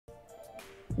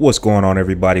What's going on,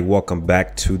 everybody? Welcome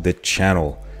back to the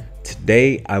channel.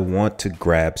 Today I want to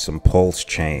grab some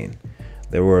PULSECHAIN.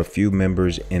 There were a few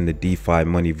members in the DeFi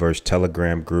Moneyverse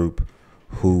Telegram group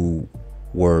who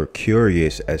were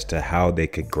curious as to how they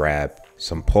could grab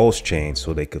some PULSECHAIN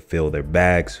so they could fill their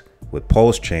bags with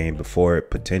PULSECHAIN before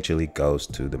it potentially goes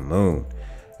to the moon.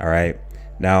 All right,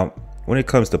 now when it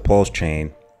comes to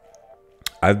PULSECHAIN,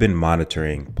 I've been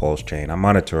monitoring PULSECHAIN. I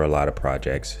monitor a lot of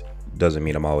projects. Doesn't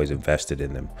mean I'm always invested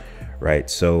in them, right?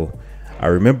 So I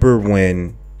remember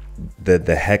when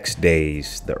the Hex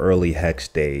days, the early Hex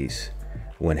days,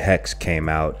 when Hex came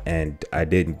out, and I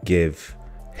didn't give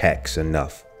Hex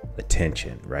enough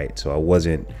attention, right? So I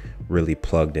wasn't really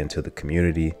plugged into the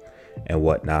community and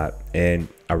whatnot, and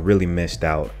I really missed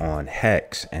out on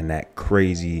Hex and that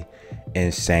crazy,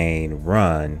 insane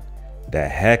run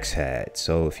that Hex had.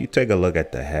 So if you take a look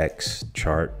at the Hex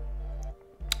chart,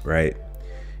 right,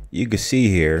 you can see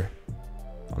here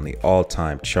on the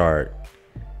all-time chart,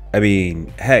 I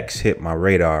mean, Hex hit my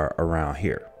radar around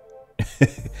here.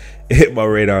 It hit my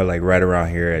radar like right around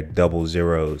here at double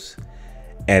zeros,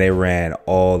 and it ran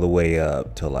all the way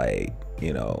up to, like,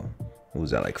 you know, what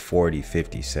was that, like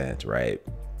 40-50 cents, right?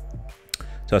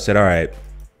 So I said, all right,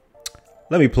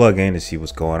 let me plug in to see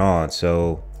what's going on.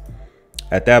 So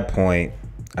at that point,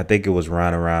 I think it was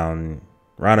round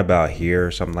about here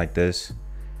or something like this.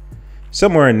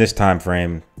 Somewhere in this time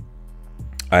frame,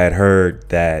 I had heard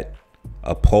that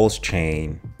a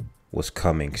PULSECHAIN was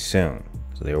coming soon.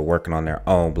 So they were working on their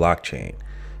own blockchain.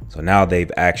 So now they've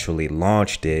actually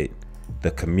launched it.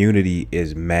 The community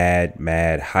is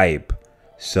mad hype.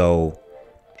 So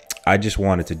I just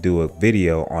wanted to do a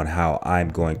video on how I'm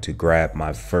going to grab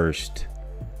my first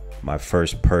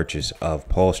purchase of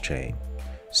PULSECHAIN.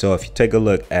 So if you take a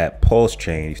look at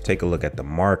PULSECHAIN, if you take a look at the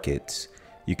markets,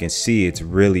 you can see it's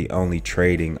really only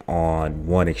trading on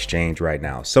one exchange right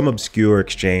now. Some obscure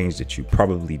exchange that you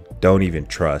probably don't even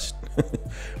trust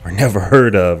or never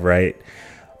heard of, right?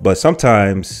 But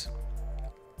sometimes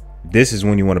this is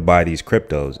when you want to buy these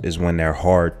cryptos, is when they're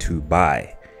hard to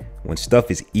buy. When stuff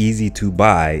is easy to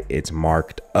buy, it's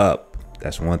marked up.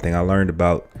 That's one thing I learned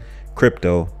about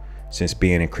crypto since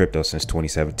being in crypto since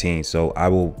 2017. So I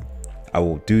will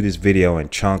do this video in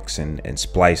chunks and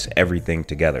splice everything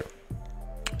together.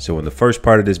 So in the first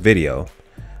part of this video,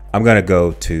 I'm going to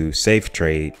go to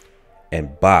SafeTRADE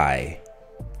and buy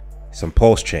some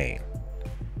PULSECHAIN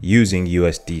using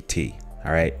USDT.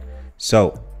 All right.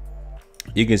 So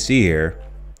you can see here,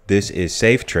 this is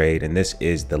SafeTRADE, and this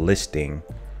is the listing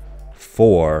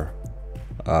for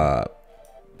PULSECHAIN.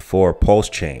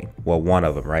 Well, one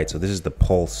of them, right? So this is the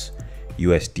Pulse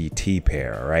USDT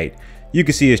pair. All right. You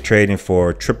can see it's trading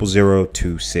for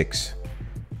 0.0026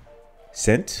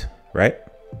 cents, right?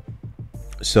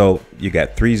 So you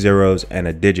got 3 zeros and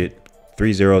a digit,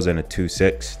 3 zeros and a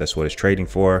 26. That's what it's trading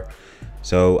for.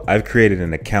 So I've created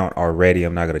an account already.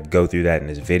 I'm not going to go through that in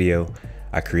this video.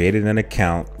 I created an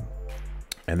account,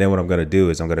 and then what I'm going to do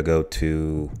is I'm going to go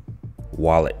to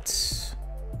wallets,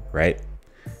 right?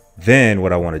 Then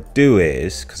what I want to do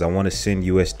is, because I want to send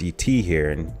USDT here,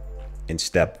 and in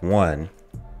step one,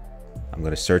 I'm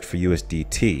going to search for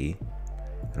USDT.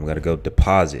 I'm going to go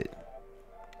deposit.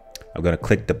 I'm going to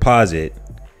click deposit,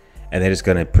 and then it's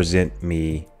going to present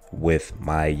me with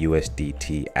my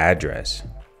USDT address.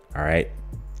 All right.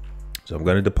 So I'm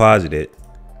going to deposit it.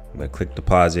 I'm going to click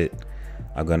deposit.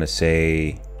 I'm going to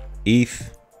say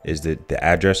ETH is the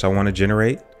address I want to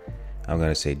generate. I'm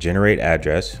going to say generate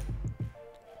address,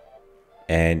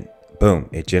 and boom,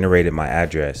 it generated my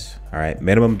address. All right.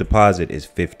 Minimum deposit is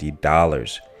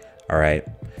 $50. All right.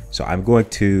 So I'm going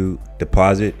to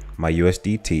deposit my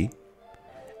USDT,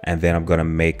 and then I'm going to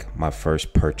make my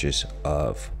first purchase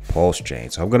of PULSECHAIN.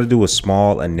 So I'm going to do a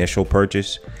small initial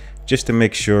purchase just to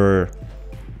make sure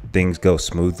things go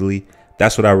smoothly.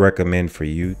 That's what I recommend for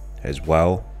you as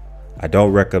well. I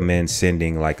don't recommend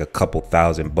sending like a couple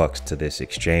 $1,000 to this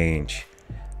exchange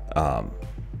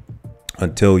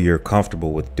until you're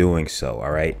comfortable with doing so.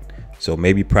 All right. So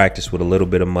maybe practice with a little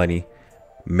bit of money.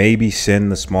 Maybe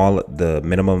send the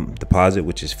minimum deposit,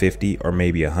 which is 50, or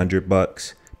maybe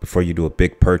 $100 before you do a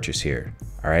big purchase here.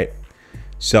 All right.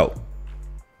 So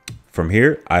from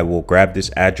here, I will grab this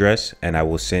address and I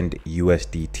will send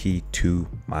USDT to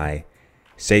my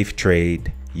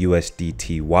SafeTRADE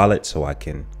USDT wallet so I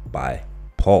can buy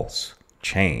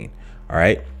PULSECHAIN. All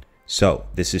right. So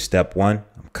this is step one.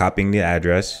 I'm copying the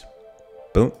address.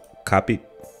 Boom, copied.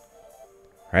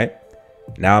 All right.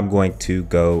 Now I'm going to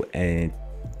go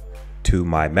to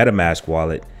my MetaMask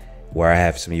wallet where I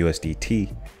have some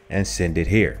USDT and send it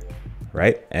here,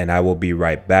 right? And I will be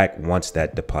right back once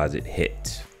that deposit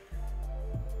hits.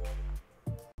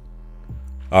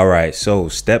 All right, so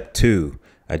step 2,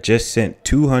 I just sent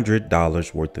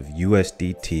 $200 worth of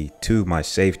USDT to my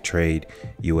SafeTRADE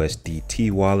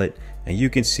USDT wallet, and you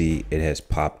can see it has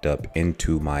popped up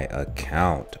into my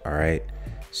account. All right,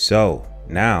 so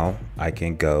now I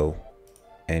can go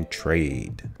and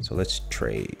trade. So let's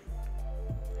trade.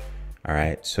 All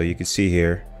right, so you can see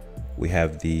here we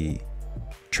have the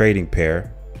trading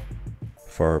pair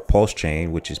for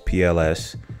PULSECHAIN, which is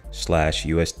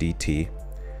PLS/USDT.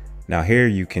 Now here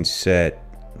you can set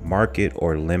market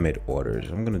or limit orders.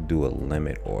 I'm gonna do a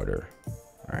limit order.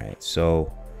 All right,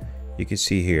 so you can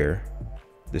see here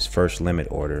this first limit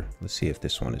order. Let's see if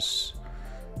this one is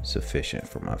sufficient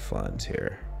for my funds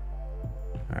here.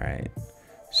 All right,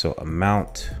 so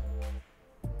amount,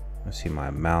 let's see my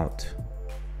amount.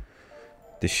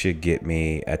 This should get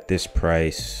me at this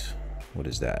price, what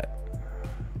is that?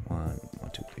 1,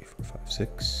 2, 3, 4, 5,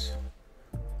 6.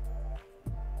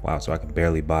 Wow, so I can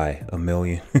barely buy a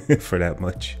million for that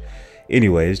much.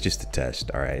 Anyway, it's just a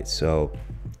test. All right, so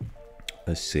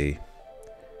let's see.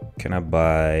 Can I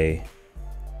buy?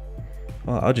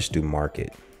 Well, I'll just do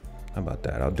market. How about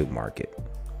that? I'll do market.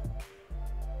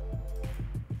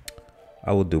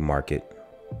 I will do market.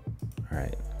 All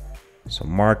right, so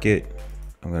market,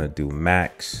 I'm gonna do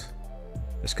max.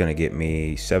 It's gonna get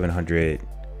me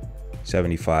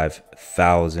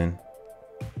 775,000,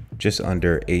 just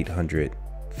under 800,000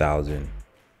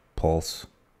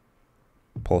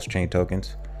 PULSECHAIN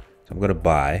tokens. So I'm gonna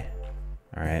buy.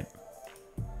 All right,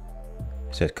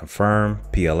 it says confirm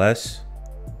PLS,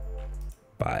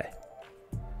 buy.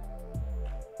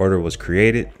 Order was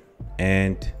created,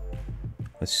 and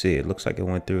let's see, it looks like it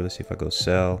went through. Let's see if I go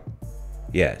sell.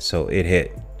 Yeah, so it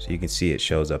hit. So you can see it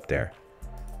shows up there.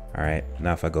 All right,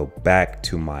 now if I go back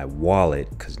to my wallet,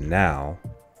 because now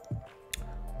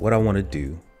what I want to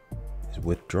do is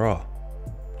withdraw.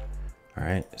 All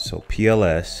right, so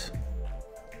PLS,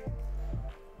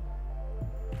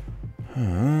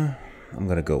 I'm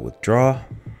gonna go withdraw.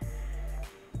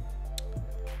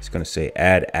 It's gonna say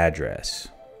add address.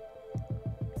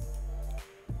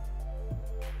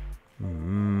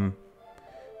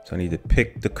 So I need to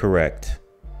pick the correct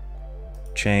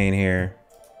chain here.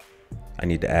 I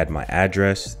need to add my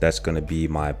address. That's going to be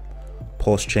my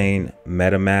PULSECHAIN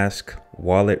MetaMask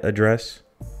wallet address.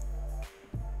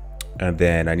 And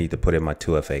then I need to put in my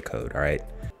 2FA code. All right.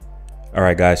 All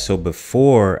right, guys. So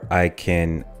before I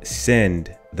can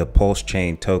send the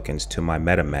PULSECHAIN tokens to my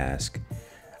MetaMask,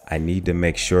 I need to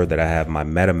make sure that I have my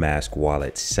MetaMask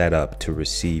wallet set up to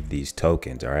receive these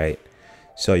tokens. All right.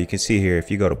 So you can see here, if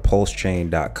you go to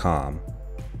pulsechain.com,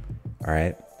 all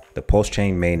right, the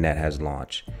PULSECHAIN mainnet has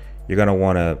launched. You're going to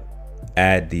want to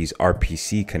add these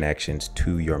RPC connections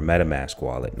to your MetaMask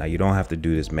wallet. Now, you don't have to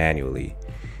do this manually.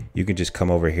 You can just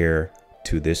come over here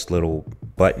to this little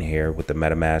button here with the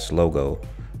MetaMask logo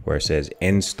where it says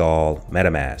install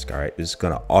MetaMask. All right, this is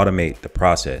going to automate the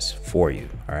process for you.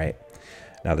 All right,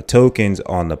 now the tokens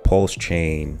on the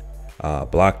PULSECHAIN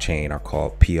blockchain are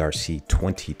called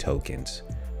PRC20 tokens,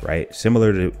 right?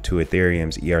 Similar to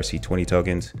Ethereum's ERC20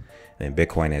 tokens, and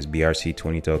Bitcoin has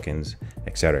BRC20 tokens,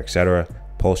 etc., etc.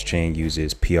 PULSECHAIN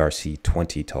uses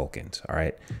PRC20 tokens. All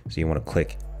right, so you want to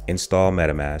click install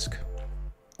MetaMask,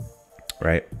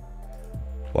 right?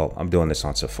 Well, I'm doing this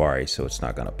on Safari, so it's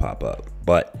not going to pop up,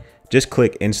 but just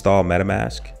click install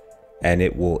MetaMask and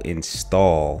it will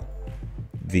install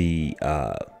the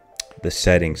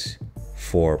settings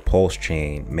for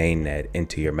PULSECHAIN mainnet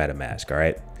into your MetaMask. All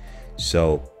right,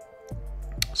 so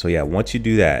yeah, once you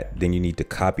do that, then you need to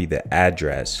copy the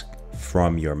address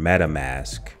from your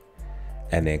MetaMask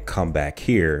and then come back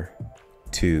here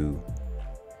to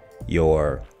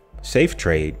your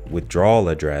SafeTRADE withdrawal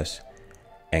address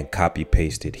and copy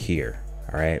paste it here.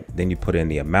 All right, then you put in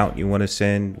the amount you want to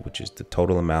send, which is the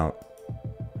total amount.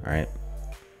 All right,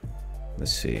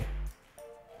 let's see,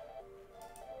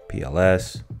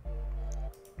 PLS.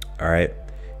 All right,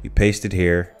 you paste it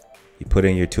here, you put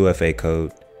in your 2FA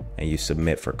code, and you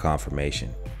submit for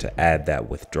confirmation to add that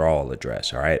withdrawal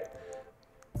address. All right.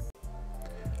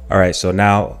 All right, so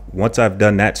now once I've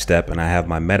done that step and I have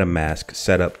my MetaMask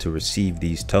set up to receive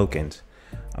these tokens,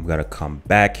 I'm gonna come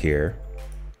back here,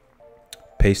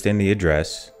 paste in the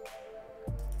address,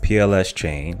 PLS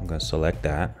chain. I'm gonna select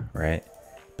that, right?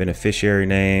 Beneficiary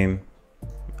name,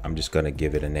 I'm just gonna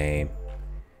give it a name,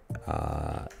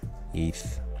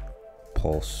 ETH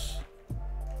PULSECHAIN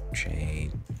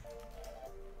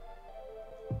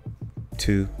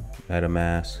 2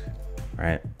 MetaMask,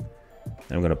 right?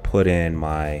 I'm going to put in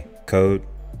my code,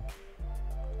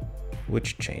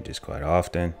 which changes quite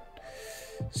often.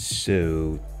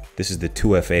 So this is the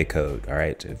 2FA code. All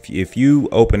right, if you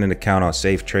open an account on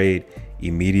SafeTRADE,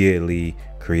 immediately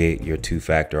create your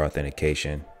two-factor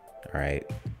authentication. All right,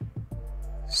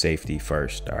 safety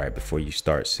first. All right, before you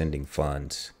start sending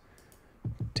funds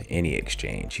to any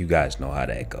exchange. You guys know how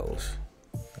that goes.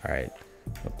 All right,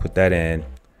 I'll put that in.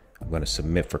 I'm going to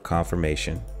submit for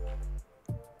confirmation.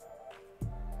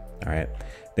 All right,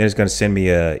 then it's going to send me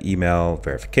a email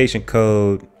verification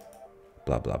code,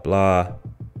 blah blah blah.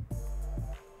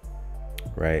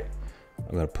 Right,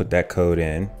 I'm going to put that code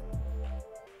in.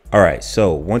 All right,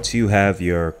 so once you have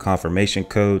your confirmation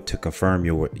code to confirm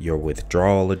your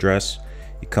withdrawal address,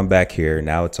 you come back here.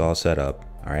 Now it's all set up.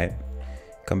 All right,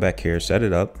 come back here, set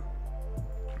it up,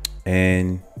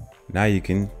 and now you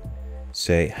can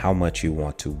say how much you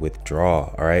want to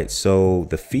withdraw. All right, so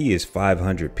the fee is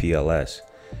 500 PLS.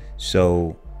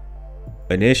 So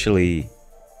initially,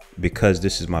 because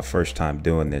this is my first time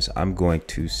doing this, I'm going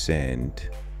to send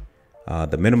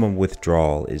the minimum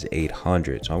withdrawal is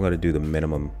 800. So I'm going to do the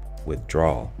minimum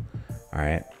withdrawal. All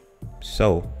right,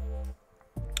 so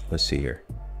let's see here.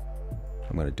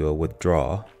 I'm going to do a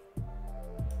withdrawal.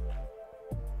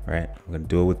 All right, I'm going to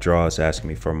do a withdrawal. It's asking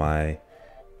me for my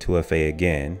 2FA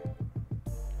again.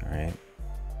 All right.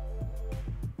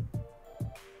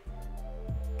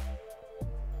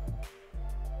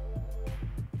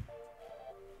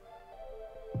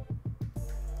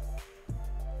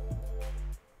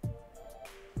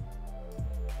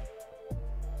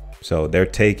 So they're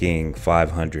taking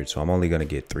 500, so I'm only going to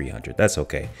get 300. That's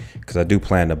okay, because I do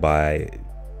plan to buy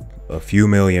a few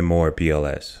million more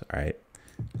PLS. All right,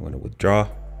 I'm going to withdraw.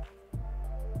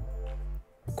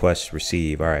 Request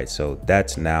receive. All right, so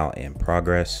that's now in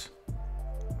progress.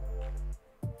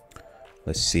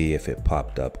 Let's see if it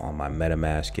popped up on my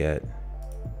MetaMask yet.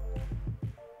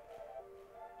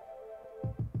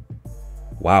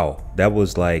 Wow, that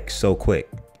was like so quick.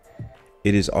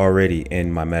 It is already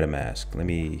in my MetaMask. Let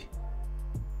me.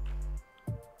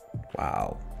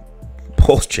 Wow,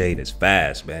 PulseChain is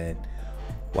fast, man.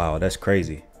 Wow, that's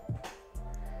crazy.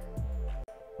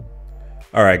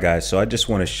 All right, guys, so I just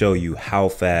want to show you how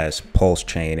fast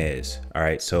PulseChain is. All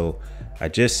right, so I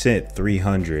just sent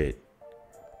 300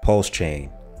 PulseChain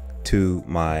to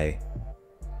my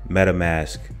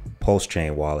MetaMask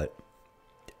PulseChain wallet,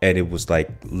 and it was like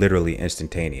literally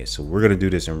instantaneous. So we're gonna do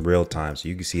this in real time so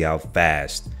you can see how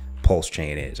fast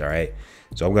PulseChain is. All right,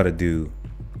 so I'm gonna do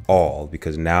all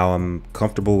because now I'm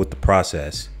comfortable with the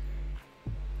process.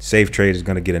 SafeTRADE is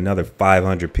gonna get another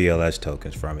 500 PLS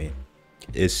tokens from me.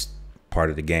 It's part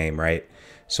of the game, right?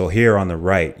 So here on the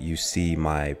right, you see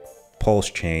my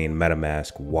PulseChain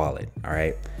MetaMask wallet. All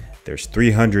right, there's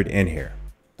 300 in here.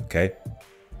 Okay,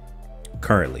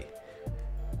 currently.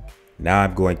 Now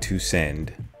I'm going to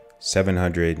send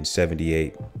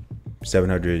 778,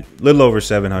 700, little over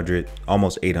 700,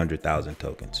 almost 800,000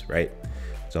 tokens, right?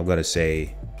 So I'm going to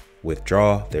say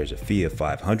withdraw. There's a fee of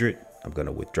 500. I'm going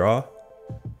to withdraw,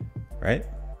 right?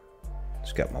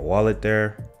 Just got my wallet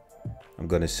there. I'm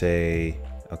going to say,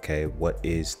 okay, what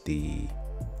is the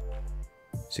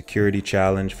security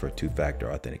challenge for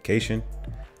two-factor authentication?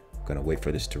 I'm going to wait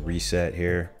for this to reset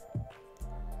here.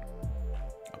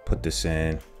 I'll put this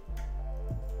in.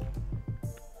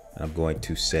 I'm going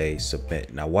to say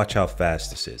submit. Now watch how fast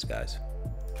this is, guys.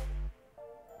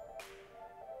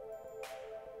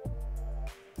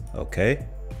 Okay.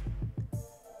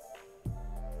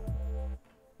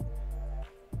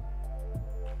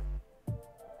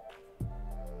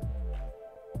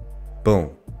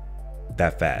 Boom.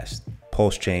 That fast.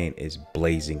 PulseChain is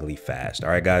blazingly fast.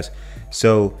 All right, guys.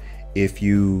 So if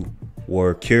you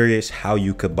were curious how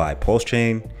you could buy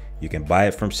PulseChain, you can buy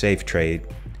it from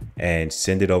SafeTRADE and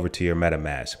send it over to your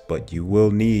MetaMask, but you will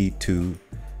need to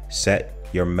set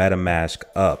your MetaMask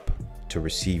up to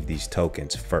receive these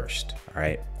tokens first. All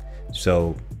right,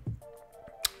 so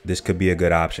this could be a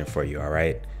good option for you. All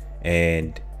right,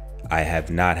 and I have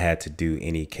not had to do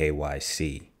any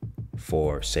KYC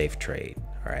for SafeTRADE.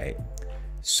 All right,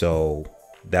 so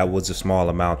that was a small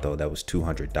amount though. That was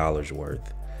 $200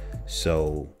 worth.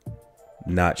 So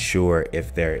not sure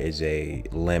if there is a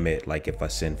limit, like if I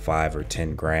send 5 or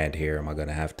 10 grand here, am I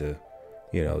gonna have to,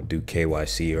 you know, do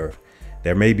KYC, or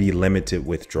there may be limited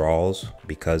withdrawals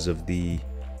because of the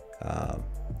non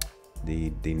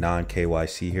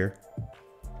KYC here.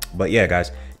 But yeah,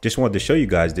 guys, just wanted to show you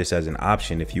guys this as an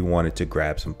option if you wanted to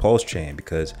grab some PulseChain,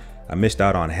 because I missed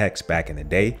out on Hex back in the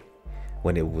day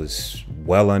when it was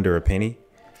well under a penny,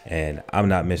 and I'm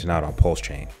not missing out on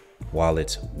PulseChain while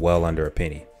it's well under a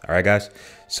penny. All right, guys,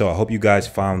 so I hope you guys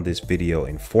found this video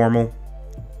informative.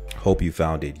 Hope you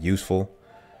found it useful.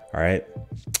 All right,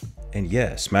 and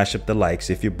yeah, smash up the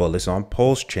likes if you're bullish on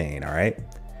PulseChain. All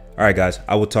right, guys,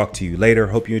 I will talk to you later.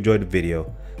 Hope you enjoyed the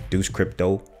video. Deuce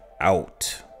Crypto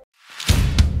out.